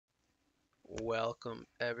Welcome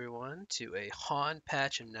everyone to a HoN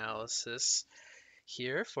patch analysis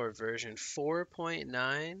here for version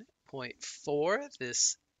 4.9.4.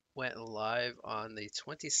 This went live on the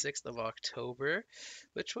 26th of October,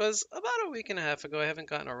 which was about a week and a half ago. I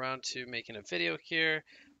haven't gotten around to making a video here.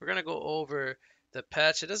 We're going to go over the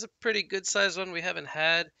patch. It is a pretty good sized one. We haven't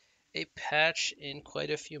had a patch in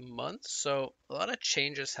quite a few months, so a lot of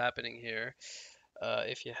changes happening here.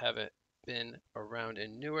 If you haven't been around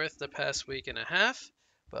in Newark the past week and a half,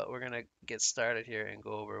 but we're going to get started here and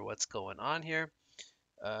go over what's going on here.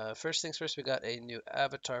 First things first, we got a new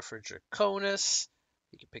avatar for Draconis.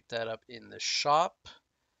 You can pick that up in the shop.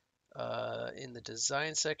 In the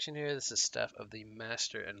design section here, this is Staff of the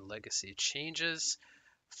Master and Legacy changes.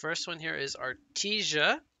 First one here is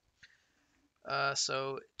Artesia.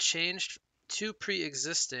 So changed to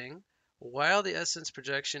pre-existing while the essence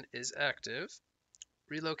projection is active.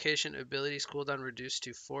 Relocation abilities cooldown reduced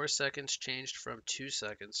to 4 seconds, changed from 2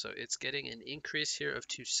 seconds. So it's getting an increase here of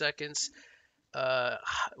 2 seconds.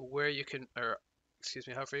 Where you can, or excuse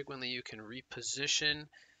me, how frequently you can reposition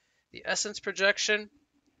the essence projection.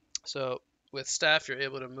 So with staff, you're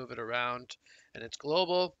able to move it around, and it's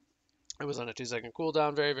global. It was on a 2-second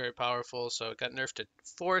cooldown, very, very powerful. So it got nerfed to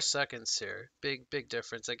 4 seconds here. Big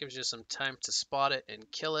difference. That gives you some time to spot it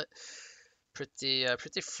and kill it. Pretty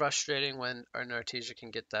frustrating when an Artesia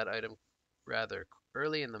can get that item rather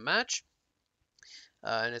early in the match.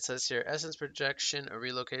 And it says here, Essence Projection, a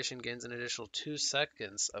relocation gains an additional 2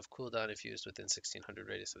 seconds of cooldown if used within 1600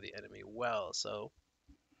 radius of the enemy well. So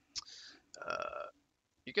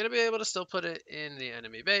you're going to be able to still put it in the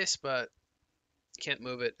enemy base, but can't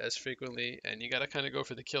move it as frequently, and you got to kind of go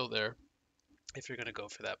for the kill there if you're going to go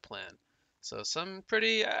for that plan. So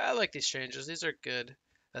I like these changes. These are good,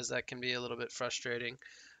 as that can be a little bit frustrating.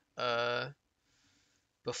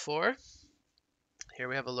 Before, here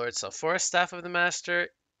we have a Lord Self-Forest, Staff of the Master,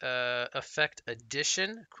 effect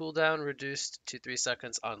addition, cooldown reduced to 3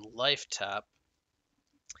 seconds on life tap.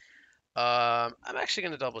 I'm actually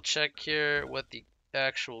going to double check here what the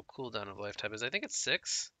actual cooldown of life tap is. I think it's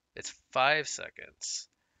 6. It's 5 seconds.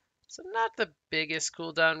 So not the biggest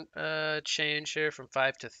cooldown change here from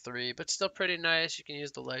 5 to 3, but still pretty nice. You can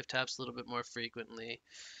use the life taps a little bit more frequently.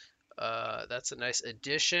 That's a nice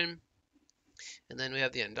addition. And then we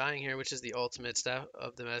have the Undying here, which is the ultimate Staff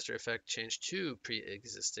of the Master effect changed to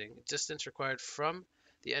pre-existing. Distance required from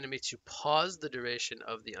the enemy to pause the duration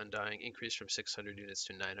of the Undying increased from 600 units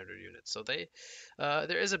to 900 units. So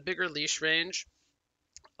there is a bigger leash range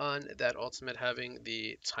on that ultimate having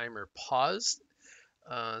the timer paused.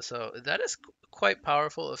 So that is quite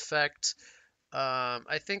powerful effect.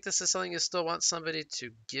 I think this is something you still want somebody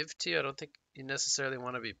to give to you. I don't think you necessarily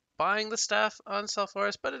want to be buying the staff on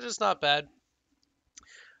Self-Forest, but it is not bad.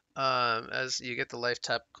 As you get the life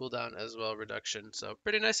tap cooldown as well reduction. So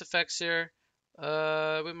pretty nice effects here.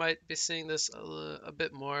 We might be seeing this a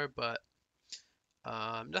bit more, but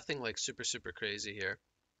nothing like super crazy here.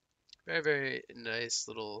 Very nice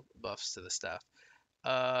little buffs to the staff.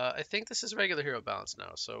 I think this is regular hero balance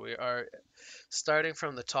now. So we are starting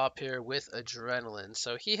from the top here with Adrenaline.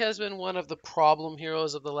 So he has been one of the problem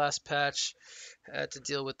heroes of the last patch. Had to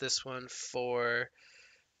deal with this one for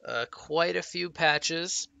quite a few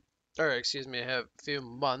patches. Or excuse me, I have a few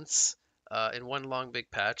months in one long big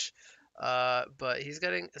patch. But he's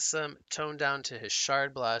getting some tone down to his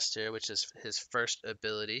Shard Blast here, which is his first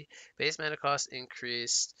ability. Base mana cost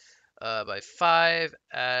increased by 5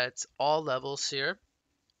 at all levels here.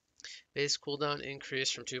 Base cooldown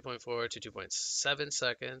increased from 2.4 to 2.7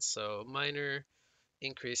 seconds, so minor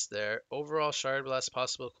increase there. Overall Shard Blast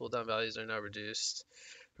possible cooldown values are now reduced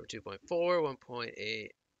from 2.4,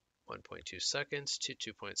 1.8, 1.2 seconds to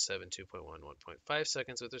 2.7, 2.1, 1.5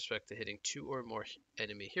 seconds with respect to hitting 2 or more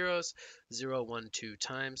enemy heroes 0, 1, 2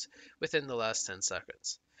 times within the last 10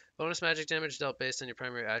 seconds. Bonus magic damage dealt based on your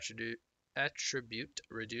primary attribute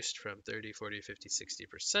reduced from 30, 40, 50,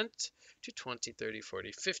 60% to 20, 30,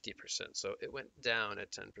 40, 50%. So it went down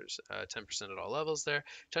at 10% at all levels there.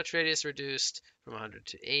 Touch radius reduced from 100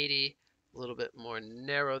 to 80. A little bit more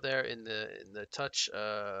narrow there in the touch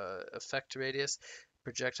effect radius.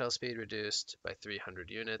 Projectile speed reduced by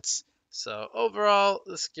 300 units. So overall,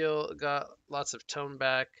 the skill got lots of tone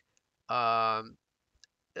back.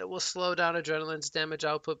 It will slow down Adrenaline's damage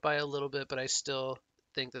output by a little bit, but I still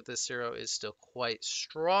think that this hero is still quite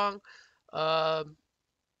strong.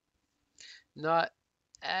 Not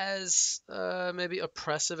as maybe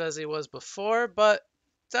oppressive as he was before, but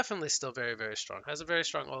definitely still very strong. Has a very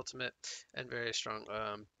strong ultimate and very strong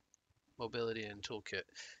mobility and toolkit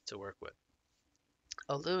to work with.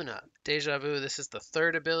 Aluna, Deja Vu, this is the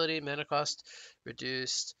third ability, mana cost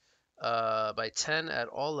reduced by 10 at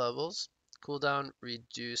all levels. Cooldown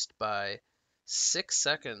reduced by 6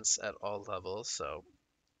 seconds at all levels. So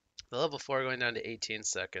the level 4 going down to 18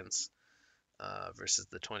 seconds versus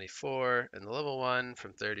the 24. And the level 1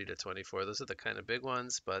 from 30 to 24. Those are the kind of big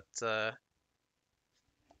ones, but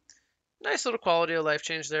nice little quality of life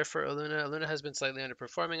change there for Aluna. Aluna has been slightly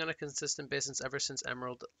underperforming on a consistent basis ever since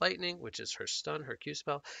Emerald Lightning, which is her stun, her Q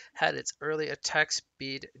spell, had its early attack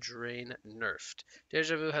speed drain nerfed.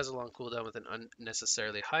 Deja Vu has a long cooldown with an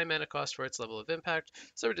unnecessarily high mana cost for its level of impact,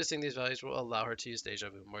 so reducing these values will allow her to use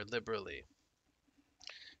Deja Vu more liberally.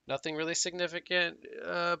 Nothing really significant,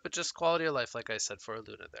 but just quality of life, like I said, for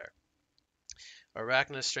Aluna there.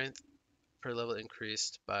 Arachna's strength per level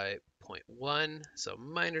increased by zero point 0.1, so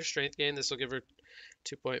minor strength gain. This will give her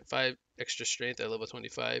 2.5 extra strength at level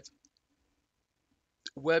 25.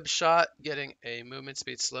 Web Shot getting a movement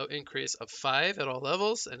speed slow increase of 5 at all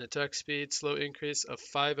levels, and attack speed slow increase of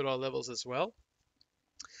 5 at all levels as well.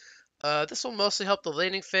 This will mostly help the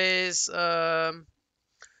laning phase,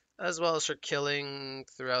 as well as for killing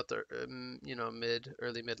throughout the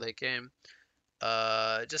early mid late game.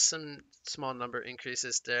 Just some small number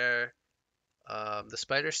increases there. The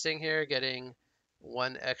Spider Sting here getting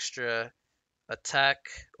 1 extra attack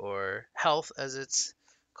or health, as it's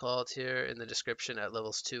called here in the description, at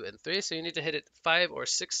levels 2 and 3. So you need to hit it 5 or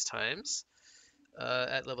 6 times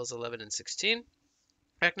at levels 11 and 16.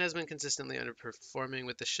 Arachna has been consistently underperforming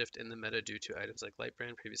with the shift in the meta due to items like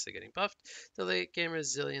Lightbrand previously getting buffed. The late game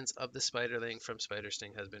resilience of the Spiderling from Spider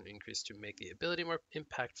Sting has been increased to make the ability more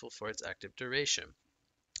impactful for its active duration.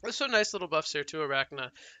 There's some nice little buffs here to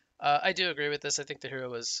Arachna. I do agree with this. I think the hero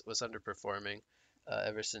was underperforming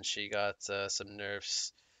ever since she got some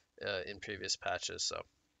nerfs in previous patches. So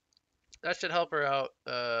that should help her out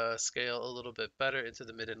scale a little bit better into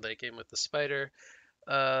the mid and late game with the Spider.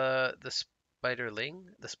 The Spiderling,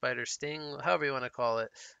 the Spider Sting, however you want to call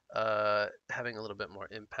it, having a little bit more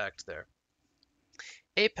impact there.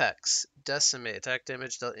 Apex, Decimate, attack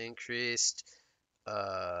damage dealt increased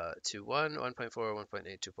to 1, 1.4,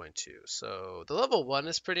 1.8, 2.2. So the level 1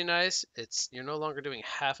 is pretty nice. You're no longer doing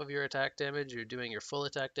half of your attack damage, you're doing your full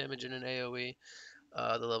attack damage in an AoE.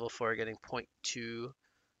 The level 4 getting 0.2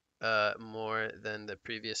 more than the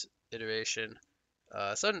previous iteration.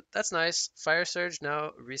 So that's nice. Fire Surge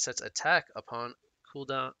now resets attack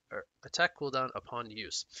cooldown upon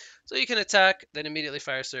use. So you can attack, then immediately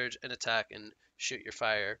Fire Surge and attack and shoot your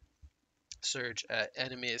Fire Surge at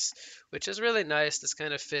enemies, which is really nice. This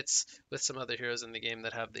kind of fits with some other heroes in the game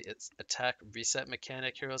that have the attack reset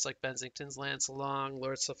mechanic. Heroes like Bensington's Lancelong,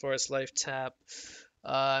 Lord Sephora's Life Tap.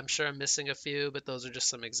 I'm sure I'm missing a few, but those are just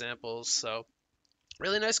some examples. So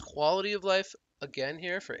really nice quality of life again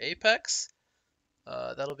here for Apex.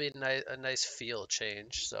 That'll be a nice feel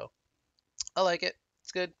change. So I like it.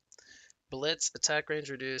 It's good. Blitz attack range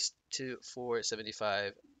reduced to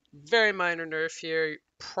 475. Very minor nerf here.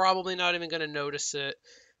 Probably not even going to notice it.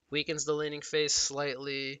 Weakens the laning phase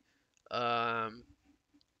slightly.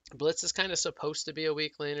 Blitz is kind of supposed to be a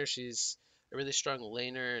weak laner. She's a really strong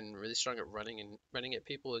laner and really strong at running at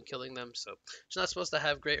people and killing them. So she's not supposed to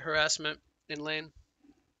have great harassment in lane.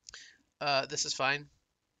 This is fine.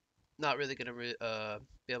 Not really going to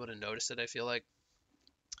be able to notice it, I feel like.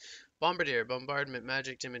 Bombardier, bombardment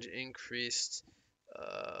magic damage increased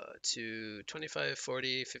to 25,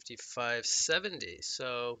 40, 55, 70.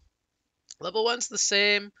 So level 1's the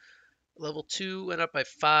same. Level 2 went up by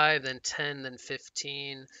 5, then 10, then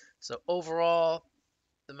 15. So overall,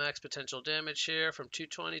 the max potential damage here from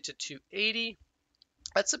 220 to 280.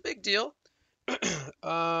 That's a big deal. If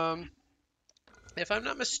I'm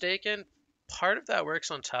not mistaken, part of that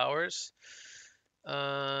works on towers.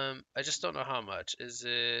 I just don't know how much. It's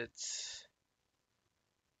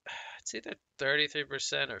either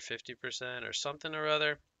 33% or 50% or something or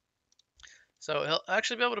other. So he'll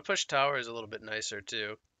actually be able to push towers a little bit nicer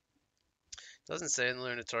too. Doesn't say in the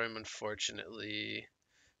Lunatorium, unfortunately,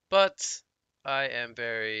 but I am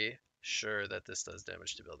very sure that this does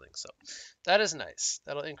damage to buildings. So that is nice.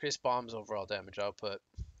 That'll increase bombs' overall damage output.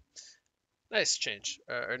 Nice change,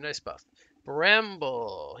 or nice buff.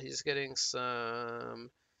 Bramble, he's getting some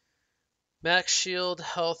max shield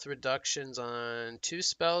health reductions on 2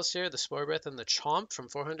 spells here, the Spore Breath and the Chomp from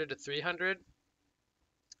 400 to 300.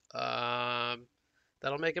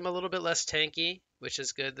 That'll make him a little bit less tanky, which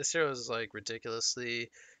is good. This hero is like ridiculously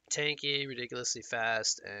tanky, ridiculously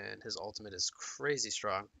fast, and his ultimate is crazy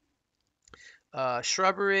strong.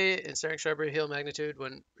 Shrubbery, Ensnaring Shrubbery heal magnitude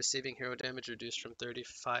when receiving hero damage reduced from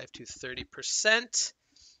 35 to 30%.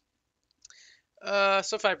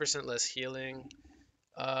 So 5% less healing.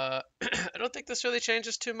 I don't think this really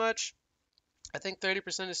changes too much. I think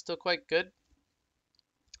 30% is still quite good.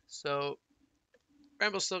 So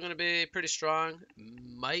Ramble's still going to be pretty strong.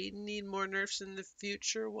 Might need more nerfs in the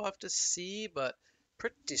future. We'll have to see, but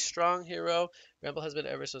pretty strong hero. Ramble has been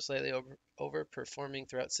ever so slightly overperforming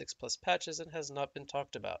throughout 6+ patches and has not been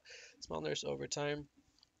talked about. Small nerfs over time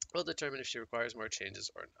will determine if she requires more changes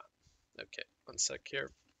or not. Okay, one sec here.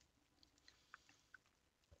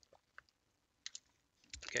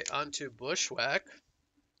 Okay, on to Bushwhack.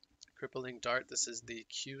 Crippling Dart, this is the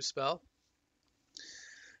Q spell.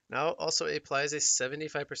 Now also applies a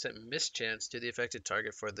 75% miss chance to the affected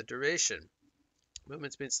target for the duration.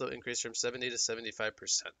 Movement speed slow increase from 70 to 75%.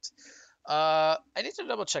 I need to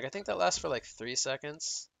double check. I think that lasts for like 3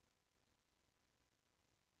 seconds.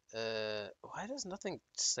 Why does nothing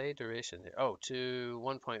say duration here? Oh, to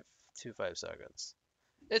 1.25 seconds.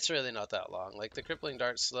 It's really not that long. Like the crippling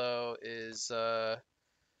dart slow is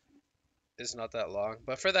not that long,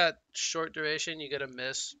 but for that short duration, you get a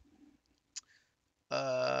miss.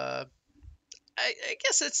 Uh, I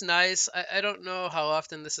guess it's nice. I don't know how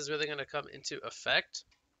often this is really going to come into effect.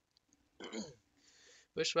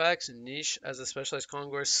 Bushwhack's niche as a specialized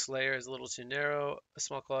Kongor Slayer is a little too narrow. A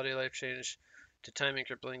small quality of life change to timing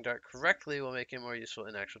crippling dart correctly will make him more useful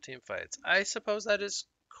in actual team fights. I suppose that is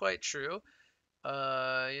quite true.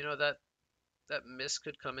 That miss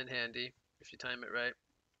could come in handy if you time it right.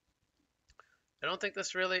 I don't think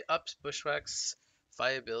this really ups Bushwhack's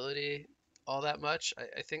viability all that much.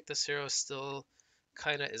 I think this hero still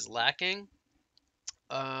kind of is lacking.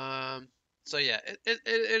 Um, so yeah,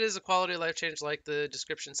 it is a quality of life change like the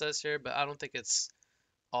description says here, but I don't think it's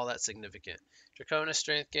all that significant. Draconis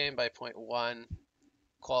strength gain by 0.1.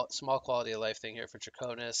 Small quality of life thing here for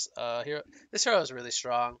Draconis. This hero is really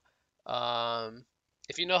strong. Um,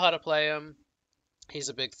 if you know how to play him, he's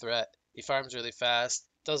a big threat. He farms really fast,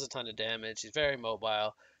 does a ton of damage. He's very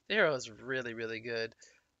mobile. The hero is really, really good.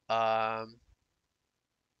 Um,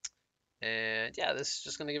 and yeah, this is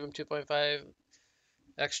just going to give him 2.5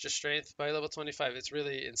 extra strength by level 25. It's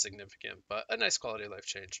really insignificant, but a nice quality of life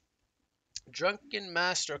change. Drunken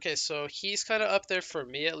Master. Okay, so he's kind of up there for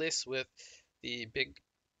me at least with the big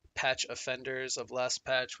patch offenders of last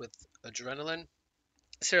patch with Adrenaline.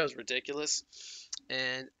 This hero's ridiculous.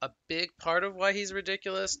 And a big part of why he's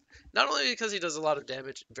ridiculous, not only because he does a lot of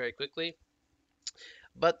damage very quickly,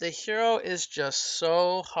 but the hero is just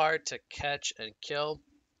so hard to catch and kill.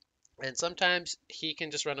 And sometimes he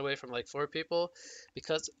can just run away from like 4 people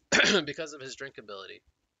because because of his drink ability.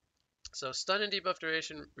 So stun and debuff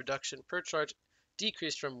duration reduction per charge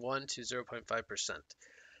decreased from 1 to 0.5%.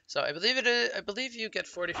 So I believe you get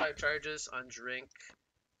 45 charges on drink.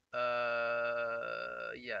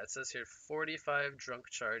 Yeah, it says here 45 drunk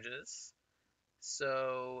charges.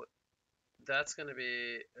 So that's going to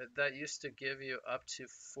be that used to give you up to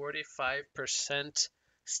 45%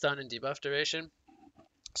 stun and debuff duration.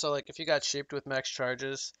 So like if you got sheeped with max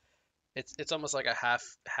charges, it's almost like a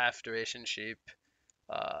half duration sheep.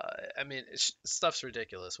 I mean, stuff's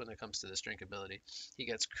ridiculous when it comes to this drink ability. He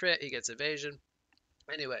gets crit, he gets evasion.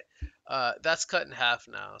 Anyway, that's cut in half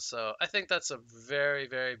now. So I think that's a very,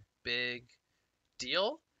 very big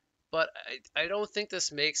deal. But I don't think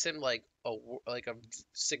this makes him like a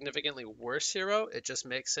significantly worse hero. It just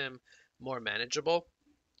makes him more manageable.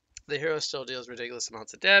 The hero still deals ridiculous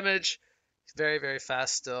amounts of damage. He's very, very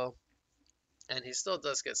fast still. And he still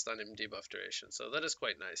does get stun and debuff duration. So that is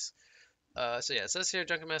quite nice. So yeah, it says here,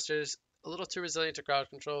 Drunken Master's a little too resilient to crowd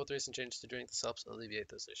control with recent changes to drink. This helps alleviate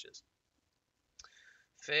those issues.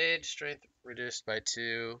 Fade, strength reduced by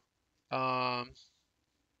 2. Um,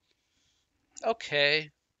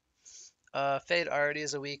 okay. Fade already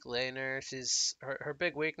is a weak laner. Her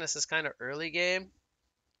big weakness is kind of early game.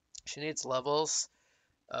 She needs levels.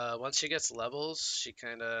 Once she gets levels, she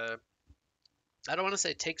kind of, I don't want to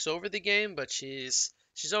say takes over the game, but she's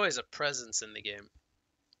always a presence in the game.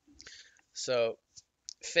 So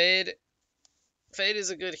Fade Fade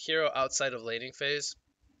is a good hero outside of laning phase.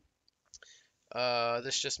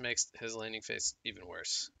 This just makes his laning phase even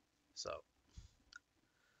worse. So,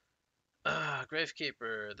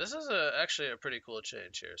 Gravekeeper. This is actually a pretty cool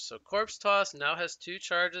change here. So, Corpse Toss now has 2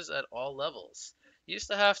 charges at all levels. You used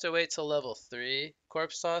to have to wait till level 3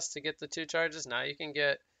 Corpse Toss to get the 2 charges. Now you can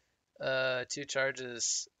get 2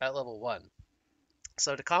 charges at level 1.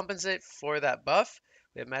 So, to compensate for that buff,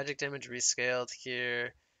 we have magic damage rescaled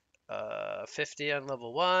here. 50 on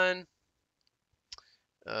level 1.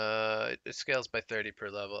 It scales by 30 per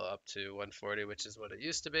level up to 140, which is what it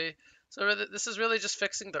used to be. So this is really just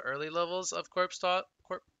fixing the early levels of Corpse Toss.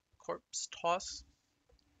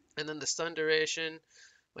 And then the stun duration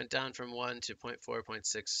went down from 1 to 0.4,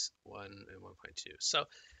 0.6, 1, and 1.2. So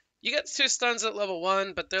You get 2 stuns at level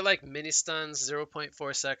 1, but they're like mini stuns.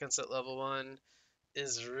 0.4 seconds at level 1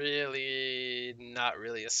 is really not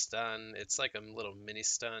really a stun. It's like a little mini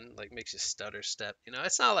stun, like makes you stutter step.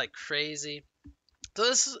 It's not like crazy. So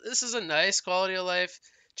this is a nice quality of life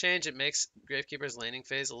change. It makes Gravekeeper's laning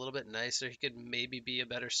phase a little bit nicer. He could maybe be a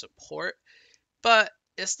better support, but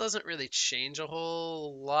this doesn't really change a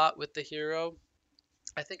whole lot with the hero.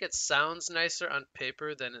 I think it sounds nicer on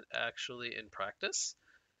paper than it actually in practice.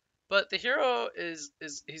 But the hero is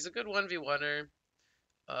he's a good 1v1er.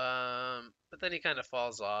 But then he kind of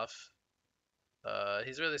falls off.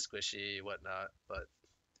 He's really squishy, whatnot. But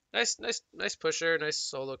nice pusher, nice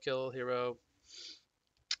solo kill hero.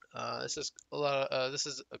 This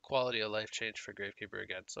is a quality of life change for Gravekeeper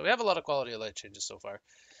again. So we have a lot of quality of life changes so far.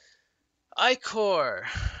 Ichor.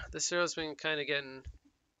 This hero's been kind of getting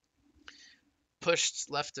pushed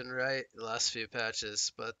left and right the last few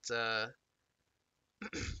patches, but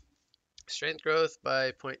strength growth by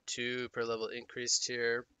zero point 0.2 per level increased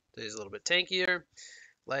here. He's a little bit tankier.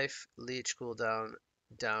 Life leech cooldown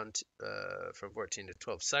down from 14 to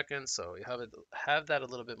 12 seconds, so you have that a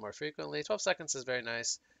little bit more frequently. 12 seconds is very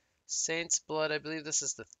nice. Saint's Blood, I believe this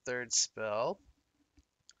is the third spell.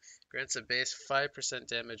 Grants a base 5%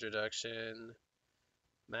 damage reduction.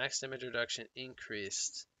 Max damage reduction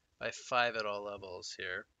increased by 5 at all levels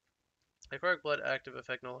here. Icoric Blood active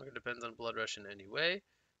effect no longer depends on Blood Rush in any way.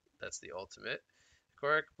 That's the ultimate.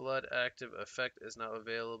 Icoric Blood active effect is now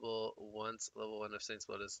available once level 1 of Saint's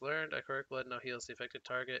Blood is learned. Icoric Blood now heals the affected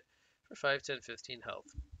target for 5, 10, 15 health.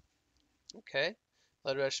 Okay.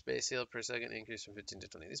 Blood Rush base heal per second increase from 15 to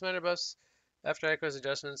 20. These minor buffs, after Icor's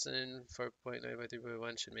adjustments in 4.9 by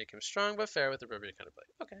 3.1, should make him strong but fair with appropriate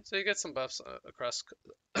counterplay. Okay, so you get some buffs across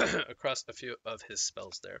across a few of his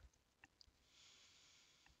spells there.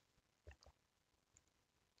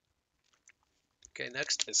 Okay,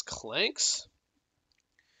 next is Clanks.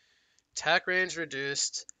 Attack range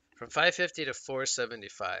reduced from 550 to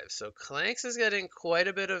 475. So Clanks is getting quite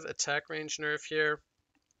a bit of attack range nerf here.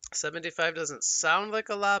 75 doesn't sound like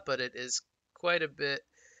a lot, but it is quite a bit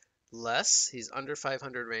less. He's under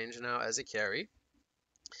 500 range now as a carry.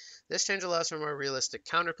 This change allows for more realistic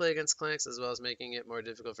counterplay against Clanks, as well as making it more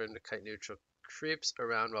difficult for him to kite neutral creeps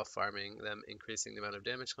around while farming them, increasing the amount of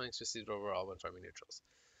damage Clanks received overall when farming neutrals.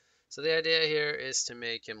 So the idea here is to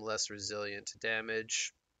make him less resilient to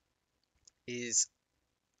damage. He's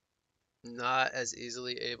not as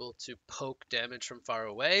easily able to poke damage from far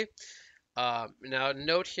away. Now,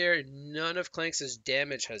 note here, none of Clanks'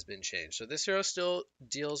 damage has been changed. So this hero still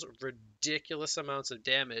deals ridiculous amounts of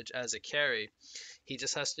damage as a carry. He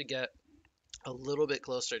just has to get a little bit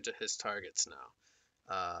closer to his targets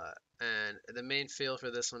now. And the main feel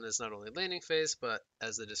for this one is not only laning phase, but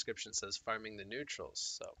as the description says, farming the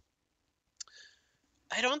neutrals. So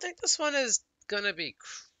I don't think this one is going to be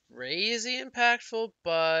crazy impactful,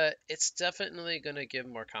 but it's definitely going to give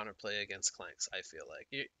more counterplay against Clanks, I feel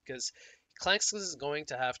like. Because Clanks is going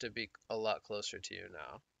to have to be a lot closer to you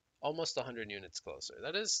now. Almost 100 units closer.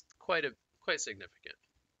 That is quite significant.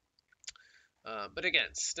 But again,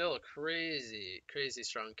 still a crazy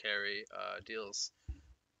strong carry. Deals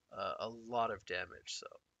a lot of damage, so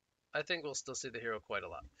I think we'll still see the hero quite a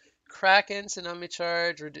lot. Kraken, Tsunami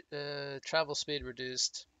Charge, travel speed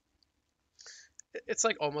reduced. It's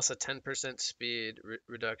like almost a 10% speed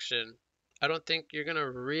reduction. I don't think you're gonna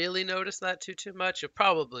really notice that too much. You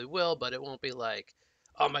probably will, but it won't be like,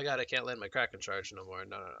 oh my god, I can't land my Kraken charge no more.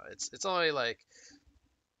 No. It's only like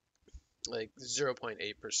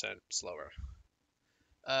 0.8% slower.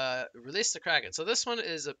 Release the Kraken. So this one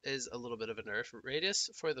is a little bit of a nerf. Radius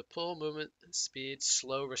for the pull, movement, speed,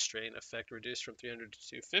 slow restraint effect reduced from 300 to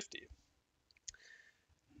 250.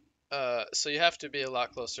 So you have to be a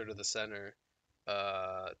lot closer to the center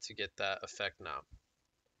to get that effect now.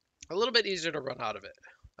 A little bit easier to run out of it.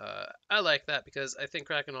 I like that because I think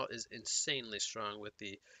Kraken ult is insanely strong with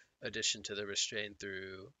the addition to the restraint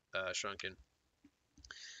through Shrunken.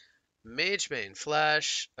 Magebane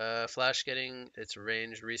Flash, Flash getting its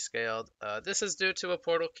range rescaled. This is due to a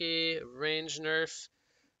portal key range nerf.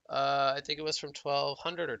 I think it was from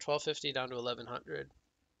 1200 or 1250 down to 1100.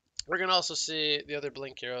 We're gonna also see the other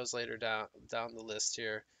Blink heroes later down the list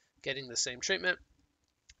here getting the same treatment.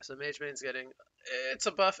 So Magebane's getting it's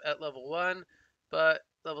a buff at level 1, but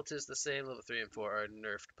level 2 is the same. Level 3 and 4 are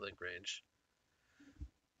nerfed Blink range.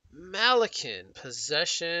 Malakin,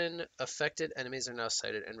 possession, affected enemies are now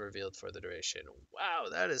sighted and revealed for the duration. Wow,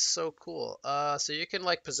 that is so cool. So you can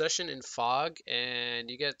like possession in fog and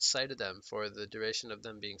you get sight of them for the duration of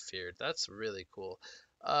them being feared. That's really cool.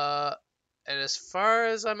 And as far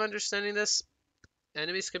as I'm understanding this,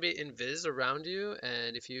 enemies can be invis around you,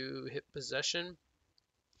 and if you hit possession,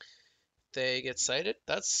 they get sighted.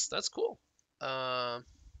 That's cool. Um,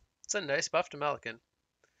 it's a nice buff to Malikan.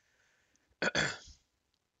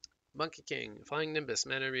 Monkey King, Flying Nimbus,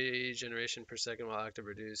 mana regeneration per second while active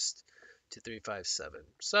reduced to 357.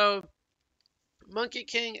 So Monkey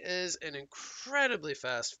King is an incredibly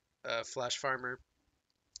fast flash farmer.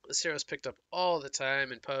 This hero's picked up all the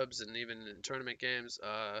time in pubs and even in tournament games.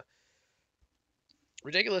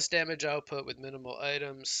 Ridiculous damage output with minimal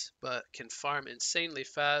items, but can farm insanely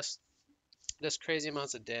fast. Does crazy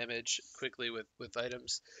amounts of damage quickly with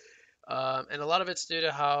items. And a lot of it's due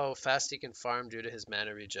to how fast he can farm due to his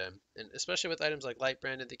mana regen. And especially with items like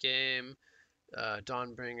Lightbrand in the game,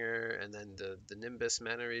 Dawnbringer, and then the Nimbus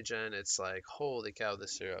mana regen, it's like, holy cow,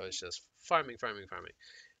 this hero is just farming, farming, farming.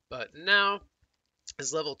 But now,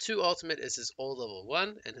 his level 2 ultimate is his old level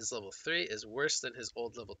 1, and his level 3 is worse than his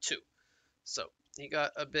old level 2. So, he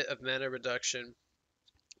got a bit of mana reduction,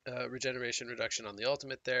 regeneration reduction on the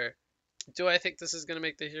ultimate there. Do I think this is going to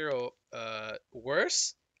make the hero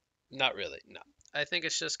worse? Not really, no. I think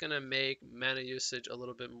it's just going to make mana usage a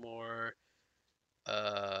little bit more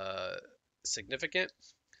uh, significant,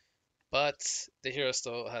 but the hero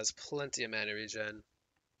still has plenty of mana regen,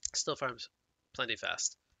 still farms plenty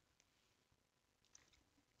fast.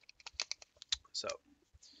 So,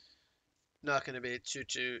 not going to be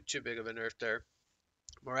too big of a nerf there.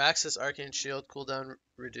 Morax's Arcane Shield cooldown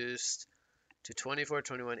reduced to 24,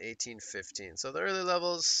 21, 18, 15. So the early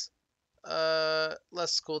levels,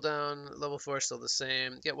 less cooldown. Level 4 still the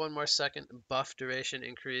same. Get 1 more second buff duration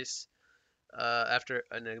increase after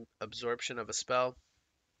an absorption of a spell.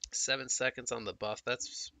 7 seconds on the buff.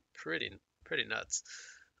 That's pretty nuts.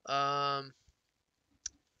 Um,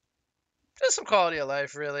 just some quality of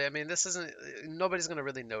life, really. I mean, this isn't. Nobody's gonna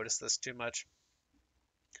really notice this too much.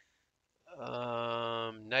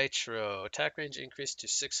 Nitro attack range increased to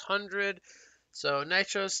 600. So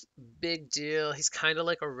Nitro's big deal. He's kind of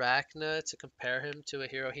like Arachna to compare him to a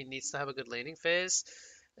hero. He needs to have a good laning phase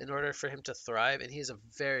in order for him to thrive, and he's a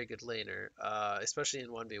very good laner, especially in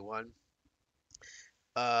 1v1.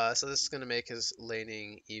 So this is going to make his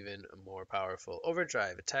laning even more powerful.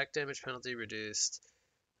 Overdrive, attack damage penalty reduced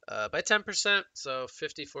by 10%, so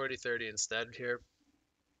 50, 40, 30 instead here.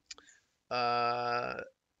 Nice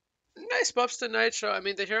buffs to Nitro. I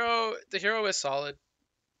mean, the hero is solid.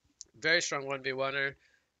 Very strong 1v1er.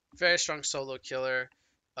 Very strong solo killer.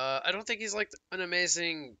 I don't think he's like an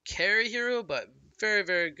amazing carry hero, but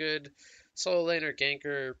very good solo laner,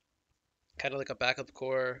 ganker, kind of like a backup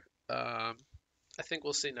core. I think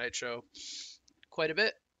we'll see Nitro quite a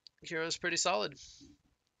bit. Hero's pretty solid.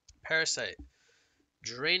 Parasite.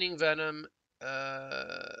 Draining Venom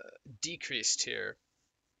decreased here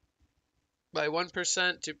by 1%,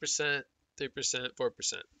 2%, 3%,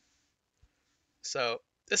 4%. So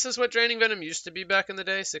this is what Draining Venom used to be back in the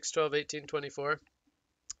day, 6, 12, 18, 24.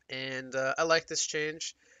 And I like this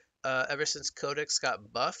change. Ever since Codex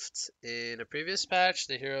got buffed in a previous patch,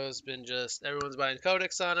 the hero's been just, everyone's buying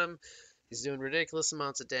Codex on him. He's doing ridiculous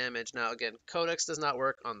amounts of damage. Now, again, Codex does not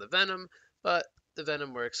work on the Venom, but the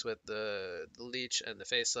Venom works with the Leech and the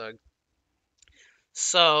Face Hug.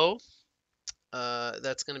 So,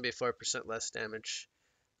 that's going to be 4% less damage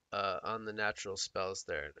on the natural spells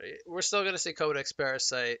there. We're still going to see Codex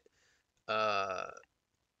Parasite, but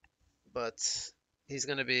he's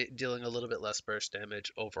going to be dealing a little bit less burst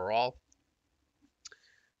damage overall.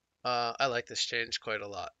 I like this change quite a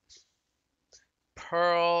lot.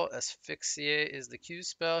 Pearl Asphyxiate is the Q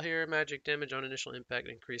spell here. Magic damage on initial impact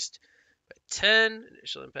increased by 10.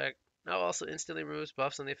 Initial impact now also instantly removes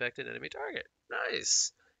buffs on the affected enemy target.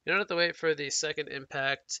 Nice. You don't have to wait for the second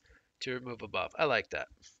impact to remove a buff. I like that.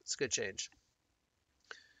 It's a good change.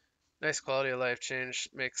 Nice quality of life change.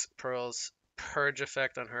 Makes Pearl's purge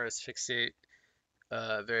effect on her Asphyxiate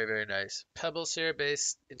very nice. Pebbles here,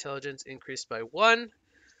 base intelligence increased by 1.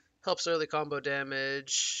 Helps early combo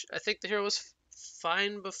damage. I think the hero was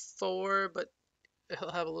fine before, but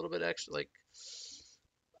he'll have a little bit extra, like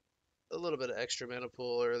a little bit of extra mana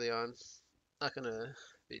pool early on. Not gonna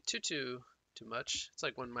be too much. It's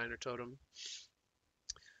like 1 minor totem.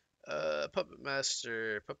 Puppet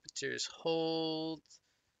Master, Puppeteer's hold,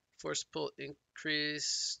 force pull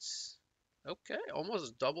increased. Okay,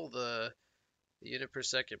 almost double the unit per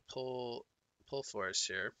second pull force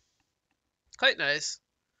here. Quite nice.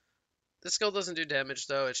 This skill doesn't do damage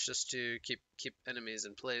though, it's just to keep enemies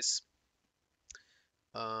in place.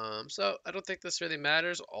 So I don't think this really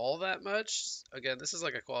matters all that much. Again, this is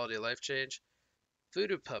like a quality of life change.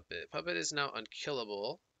 Voodoo Puppet. Puppet is now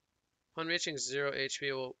unkillable. Upon reaching 0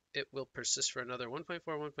 HP, it will persist for another 1.4,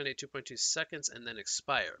 1.8, 2.2 seconds and then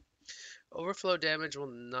expire. Overflow damage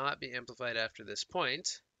will not be amplified after this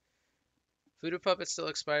point. Voodoo Puppet still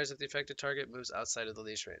expires if the affected target moves outside of the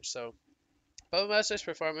leash range. So, Puppet Master's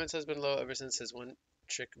performance has been low ever since his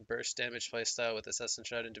one-trick burst damage playstyle with Assassin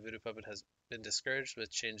Shroud into Voodoo Puppet has been discouraged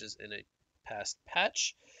with changes in a past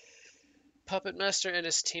patch. Puppet Master and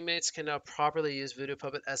his teammates can now properly use Voodoo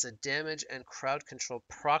Puppet as a damage and crowd control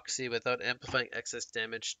proxy without amplifying excess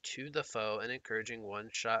damage to the foe and encouraging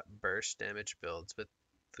one-shot burst damage builds with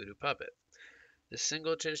Voodoo Puppet. The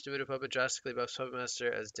single change to Voodoo Puppet drastically buffs Puppet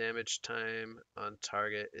Master as damage time on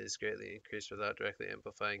target is greatly increased without directly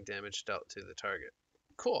amplifying damage dealt to the target.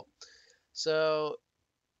 Cool. So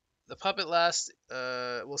the puppet last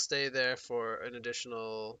will stay there for an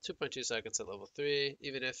additional 2.2 seconds at level 3,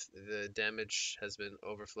 even if the damage has been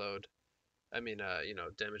overflowed.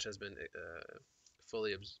 Damage has been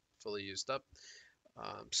fully used up.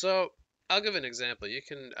 So I'll give an example.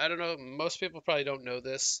 I don't know, most people probably don't know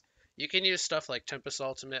this. You can use stuff like Tempest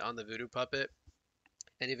Ultimate on the Voodoo Puppet,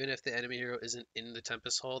 and even if the enemy hero isn't in the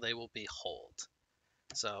Tempest hole, they will be holed.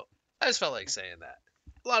 So I just felt like saying that.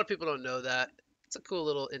 A lot of people don't know that. It's a cool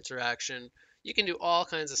little interaction. You can do all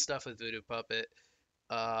kinds of stuff with Voodoo Puppet.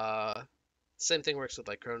 Uh, Same thing works with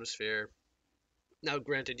like Chronosphere. Now,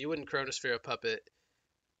 granted, you wouldn't Chronosphere a puppet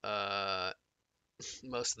uh,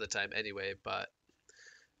 most of the time anyway, but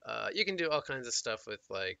you can do all kinds of stuff with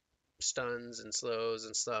like stuns and slows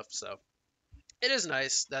and stuff. So it is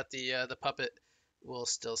nice that the puppet will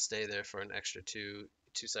still stay there for an extra 2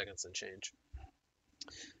 seconds and change.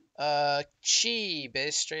 Chi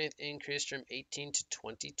base strength increased from 18 to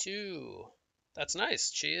 22. That's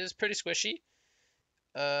nice. Chi is pretty squishy.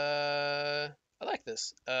 I like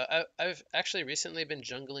this. I've actually recently been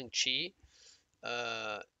jungling Chi.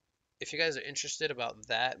 If you guys are interested about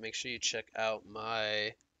that, make sure you check out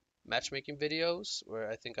my matchmaking videos where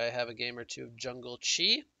I think I have a game or two of jungle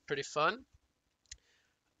Chi. Pretty fun.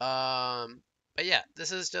 But yeah,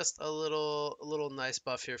 this is just a little nice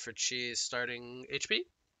buff here for Chi starting HP.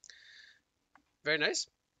 Very nice.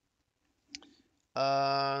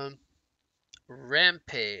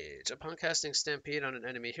 Rampage. Upon casting Stampede on an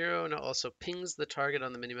enemy hero, now also pings the target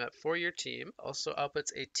on the minimap for your team. Also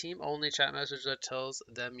outputs a team-only chat message that tells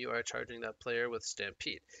them you are charging that player with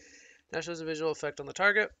Stampede. Now shows a visual effect on the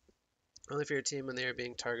target, only for your team when they are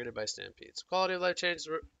being targeted by Stampedes. Quality of life changes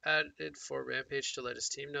were added for Rampage to let his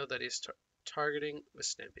team know that he's targeting with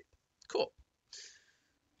Stampede. Cool.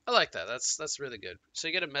 I like that. That's really good. So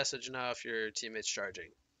you get a message now if your teammate's charging.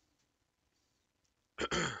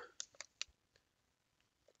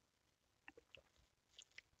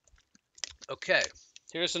 Okay,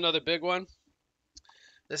 here's another big one.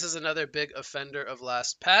 This is another big offender of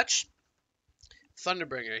last patch.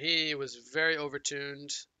 Thunderbringer. He was very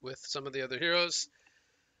overtuned with some of the other heroes.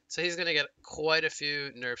 So he's going to get quite a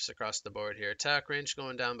few nerfs across the board here. Attack range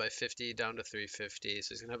going down by 50, down to 350. So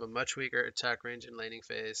he's going to have a much weaker attack range in laning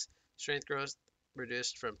phase. Strength growth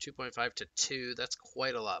reduced from 2.5 to 2. That's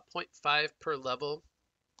quite a lot. 0.5 per level.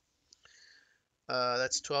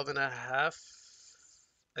 That's 12 and a half,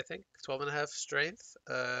 I think. 12 and a half strength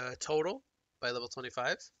total by level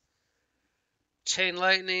 25. Chain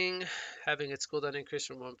Lightning having its cooldown increase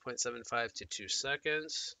from 1.75 to 2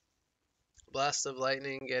 seconds. Blast of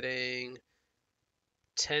Lightning getting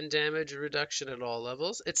 10 damage reduction at all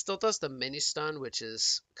levels. It still does the mini stun, which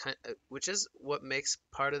is what makes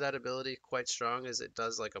part of that ability quite strong. Is it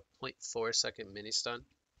does like a 0.4 second mini stun.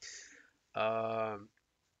 And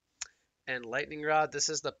Lightning Rod. This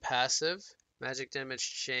is the passive. Magic damage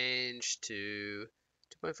change to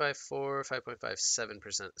 2.54,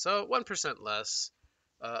 5.57%. So 1% less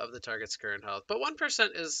of the target's current health. But 1%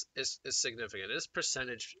 is significant. It is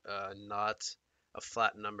percentage, not a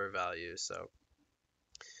flat number value. So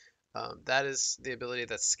that is the ability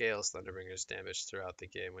that scales Thunderbringer's damage throughout the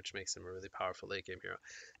game, which makes him a really powerful late game hero.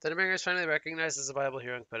 Thunderbringer is finally recognized as a viable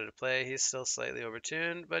hero in competitive play. He's still slightly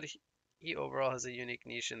overtuned, but he overall has a unique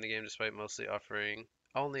niche in the game despite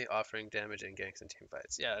only offering damage in ganks and team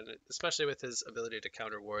fights. Yeah, especially with his ability to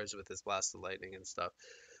counter wards with his blast of lightning and stuff.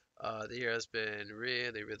 The hero has been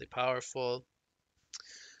really, really powerful.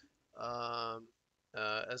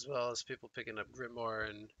 As well as people picking up Grimoire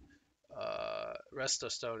and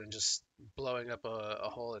Resto Stone and just blowing up a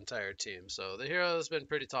whole entire team. So the hero has been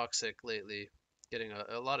pretty toxic lately, getting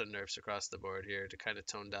a lot of nerfs across the board here to kind of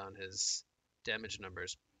tone down his damage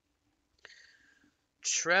numbers.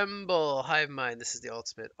 Tremble, Hive Mind. This is the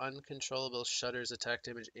ultimate. Uncontrollable Shudders attack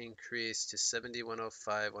damage increase to 70,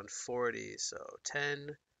 105, 140. So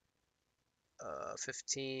 10,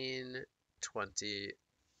 15, 20,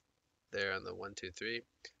 there on the 1, 2, 3.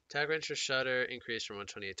 Attack range for Shudder increased from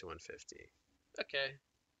 128 to 150. Okay,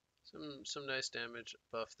 some nice damage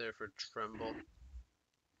buff there for Tremble.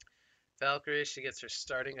 Valkyrie, she gets her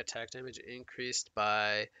starting attack damage increased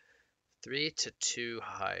by 3 to 2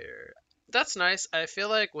 higher. That's nice. I feel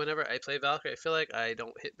like whenever I play Valkyrie, I feel like I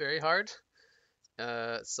don't hit very hard.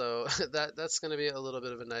 So that's going to be a little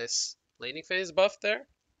bit of a nice laning phase buff there.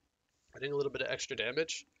 Adding a little bit of extra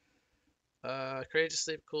damage. Courageous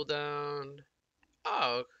Sleep cooldown.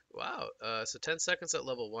 Oh, wow. So 10 seconds at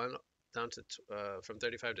level 1 down to from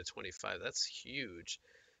 35 to 25. That's huge.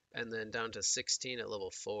 And then down to 16 at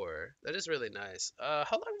level 4. That is really nice. How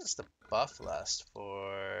long does the buff last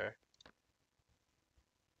for?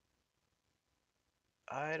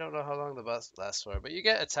 I don't know how long the buff lasts for, but you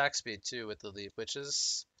get attack speed too with the leap, which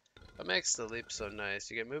is what makes the leap so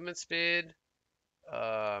nice. You get movement speed,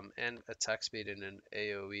 and attack speed in an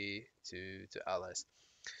AoE to allies.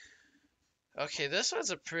 Okay, this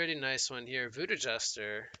one's a pretty nice one here. Voodoo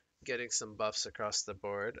Jester getting some buffs across the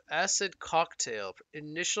board. Acid Cocktail.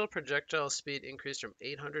 Initial projectile speed increased from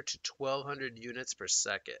 800 to 1200 units per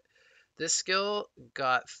second. This skill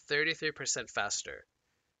got 33% faster.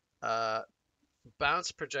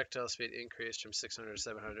 Bounce projectile speed increased from 600 to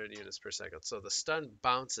 700 units per second. So the stun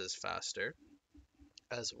bounces faster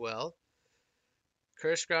as well.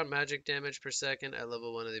 Curse ground magic damage per second at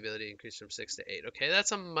level 1 of the ability increased from 6 to 8. Okay,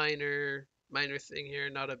 that's a minor thing here,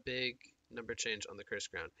 not a big number change on the curse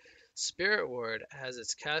ground. Spirit Ward has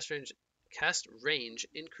its cast range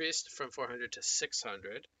increased from 400 to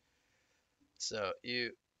 600. So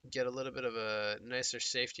you get a little bit of a nicer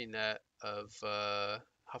safety net of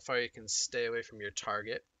how far you can stay away from your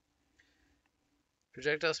target.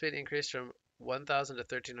 Projectile speed increased from 1000 to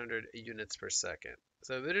 1300 units per second.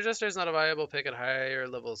 So Voodoo Jester is not a viable pick at higher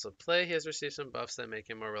levels of play. He has received some buffs that make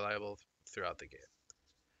him more reliable throughout the game.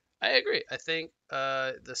 I agree. I think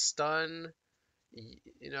the stun,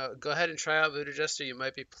 go ahead and try out Voodoo Jester. You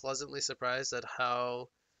might be pleasantly surprised at how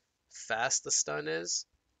fast the stun is.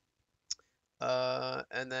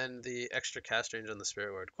 And then the extra cast range on the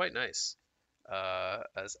Spirit Ward, quite nice.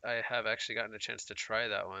 As I have actually gotten a chance to try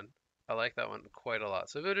that one. I like that one quite a lot.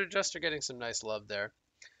 So Voodoo Jester getting some nice love there.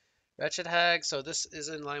 Wretched Hag, so this is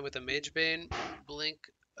in line with the Mage Bane blink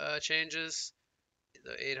changes.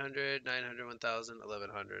 The 800, 900, 1000,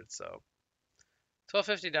 1100. So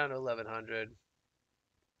 1250 down to 1100.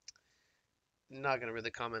 Not going to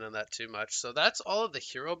really comment on that too much. So that's all of the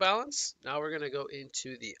hero balance. Now we're going to go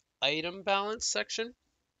into the item balance section.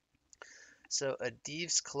 So a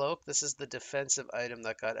Dieve's Cloak, this is the defensive item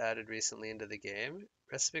that got added recently into the game.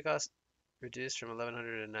 Recipe cost reduced from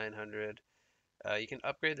 1100 to 900. You can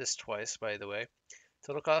upgrade this twice, by the way.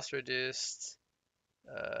 Total cost reduced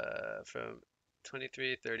from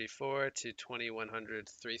 2334 to 2100,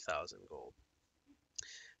 3000 gold.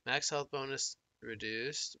 Max health bonus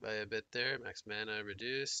reduced by a bit there. Max mana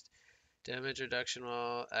reduced. Damage reduction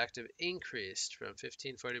while active increased from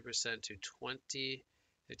 15-40% to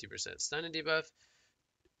 20-50%. Stun and debuff.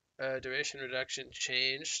 Duration reduction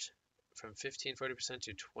changed from 15-40%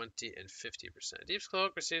 to 20 and 50%. Deep's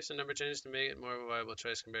Cloak receives some number changes to make it more of a viable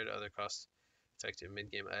choice compared to other cost-effective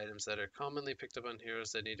mid-game items that are commonly picked up on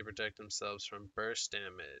heroes that need to protect themselves from burst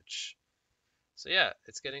damage. So yeah,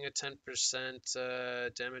 it's getting a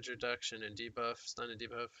 10% damage reduction and debuff, stun and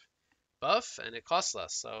debuff buff, and it costs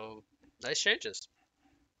less. So nice changes.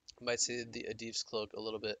 Might see the Adiv's Cloak a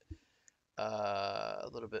little bit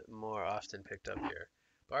more often picked up here.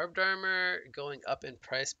 Barbed Armor going up in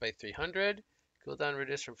price by 300. Cooldown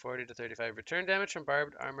reduced from 40 to 35. Return damage from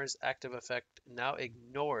Barbed Armor's active effect now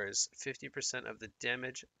ignores 50% of the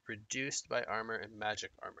damage reduced by armor and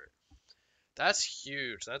magic armor. That's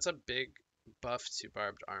huge. That's a big buff to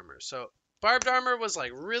Barbed Armor. So Barbed Armor was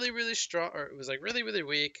like really strong, or it was like really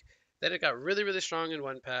weak. Then it got really strong in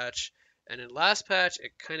one patch. And in last patch,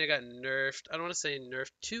 it kind of got nerfed. I don't want to say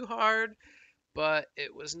nerfed too hard, but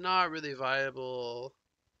it was not really viable.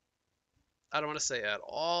 I don't want to say at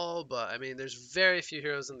all, but I mean, there's very few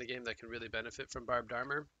heroes in the game that can really benefit from Barbed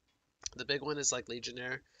Armor. The big one is like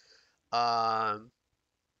Legionnaire, and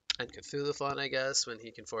Cthulhuthon, I guess, when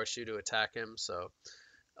he can force you to attack him. So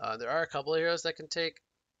there are a couple of heroes that can take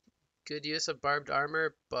good use of Barbed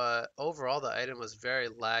Armor, but overall the item was very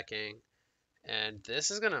lacking, and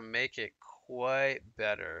this is going to make it quite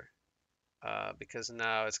better, because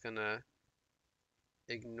now it's going to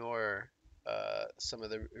ignore some of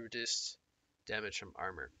the reduced damage from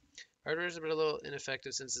armor. Hardware has been a little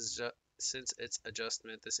ineffective since its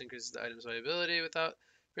adjustment. This increases the item's viability without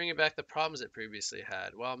bringing back the problems it previously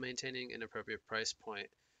had, while maintaining an appropriate price point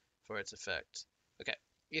for its effect. Okay,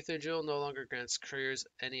 Ether Jewel no longer grants couriers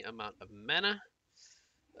any amount of mana.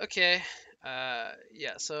 Okay.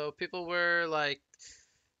 Yeah, so people were like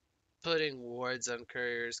putting wards on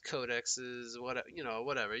couriers, codexes, whatever,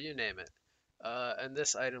 whatever, you name it. And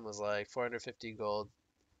this item was like 450 gold.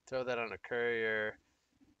 Throw that on a courier.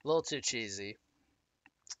 A little too cheesy.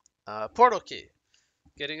 Portal Key.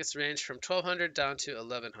 Getting its range from 1200 down to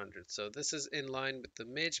 1100. So this is in line with the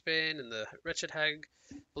Mage Bane and the Wretched Hag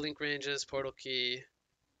blink ranges. Portal Key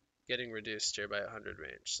getting reduced here by 100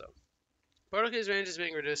 range. So Portal Key's range is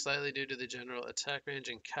being reduced slightly due to the general attack range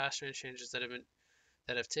and cast range changes that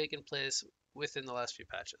have taken place within the last few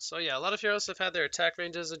patches. So yeah, a lot of heroes have had their attack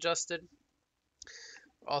ranges adjusted.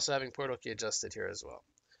 Also having Portal Key adjusted here as well.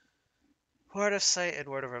 Word of Sight and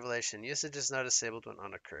Word of Revelation. Usage is not disabled when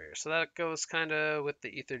on a courier. So that goes kind of with the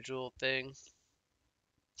Ether Jewel thing.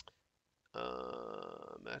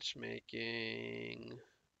 Matchmaking.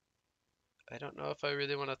 I don't know if I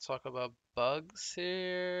really want to talk about bugs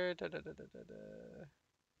here.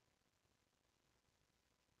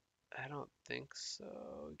 I don't think so.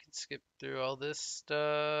 We can skip through all this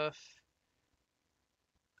stuff.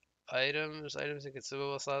 Items and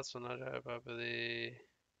consumable slots will not drive properly.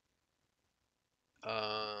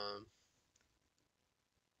 Um,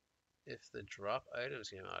 if the drop items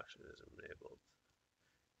game option is enabled.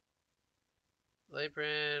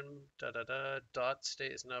 Lightbrand, dot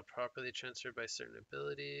state is now properly transferred by certain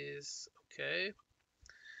abilities. Okay.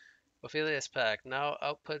 Ophelia's Pact now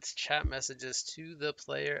outputs chat messages to the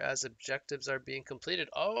player as objectives are being completed.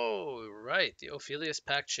 Oh, right, the Ophelia's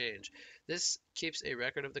Pact change. This keeps a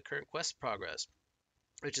record of the current quest progress,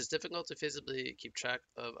 which is difficult to feasibly keep track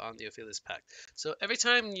of on the Ophelia's Pact. So every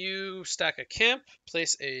time you stack a camp,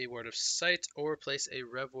 place a Word of Sight, or place a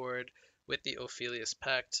Rev Ward with the Ophelia's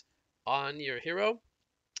Pact on your hero,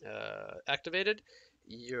 activated,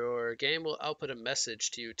 your game will output a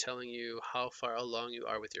message to you telling you how far along you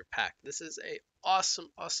are with your pack. This is a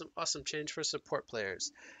awesome change for support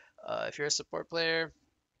players. If you're a support player,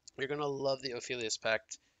 you're gonna love the Ophelia's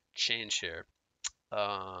Pact change here.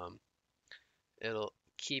 Um, it'll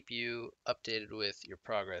keep you updated with your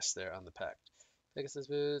progress there on the pact. Pegasus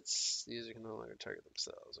boots. The user can no longer target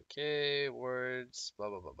themselves. Okay, words. Blah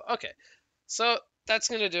blah blah blah. Okay, so that's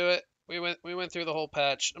gonna do it. We went through the whole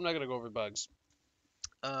patch. I'm not gonna go over bugs.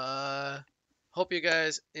 Uh, Hope you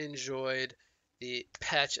guys enjoyed the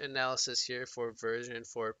patch analysis here for version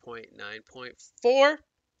 4.9.4.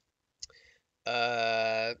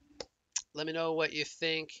 Uh, Let me know what you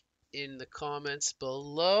think in the comments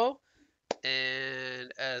below.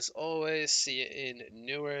 And as always, see you in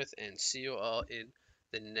New Earth and see you all in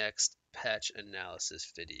the next patch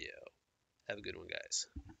analysis video. Have a good one, guys.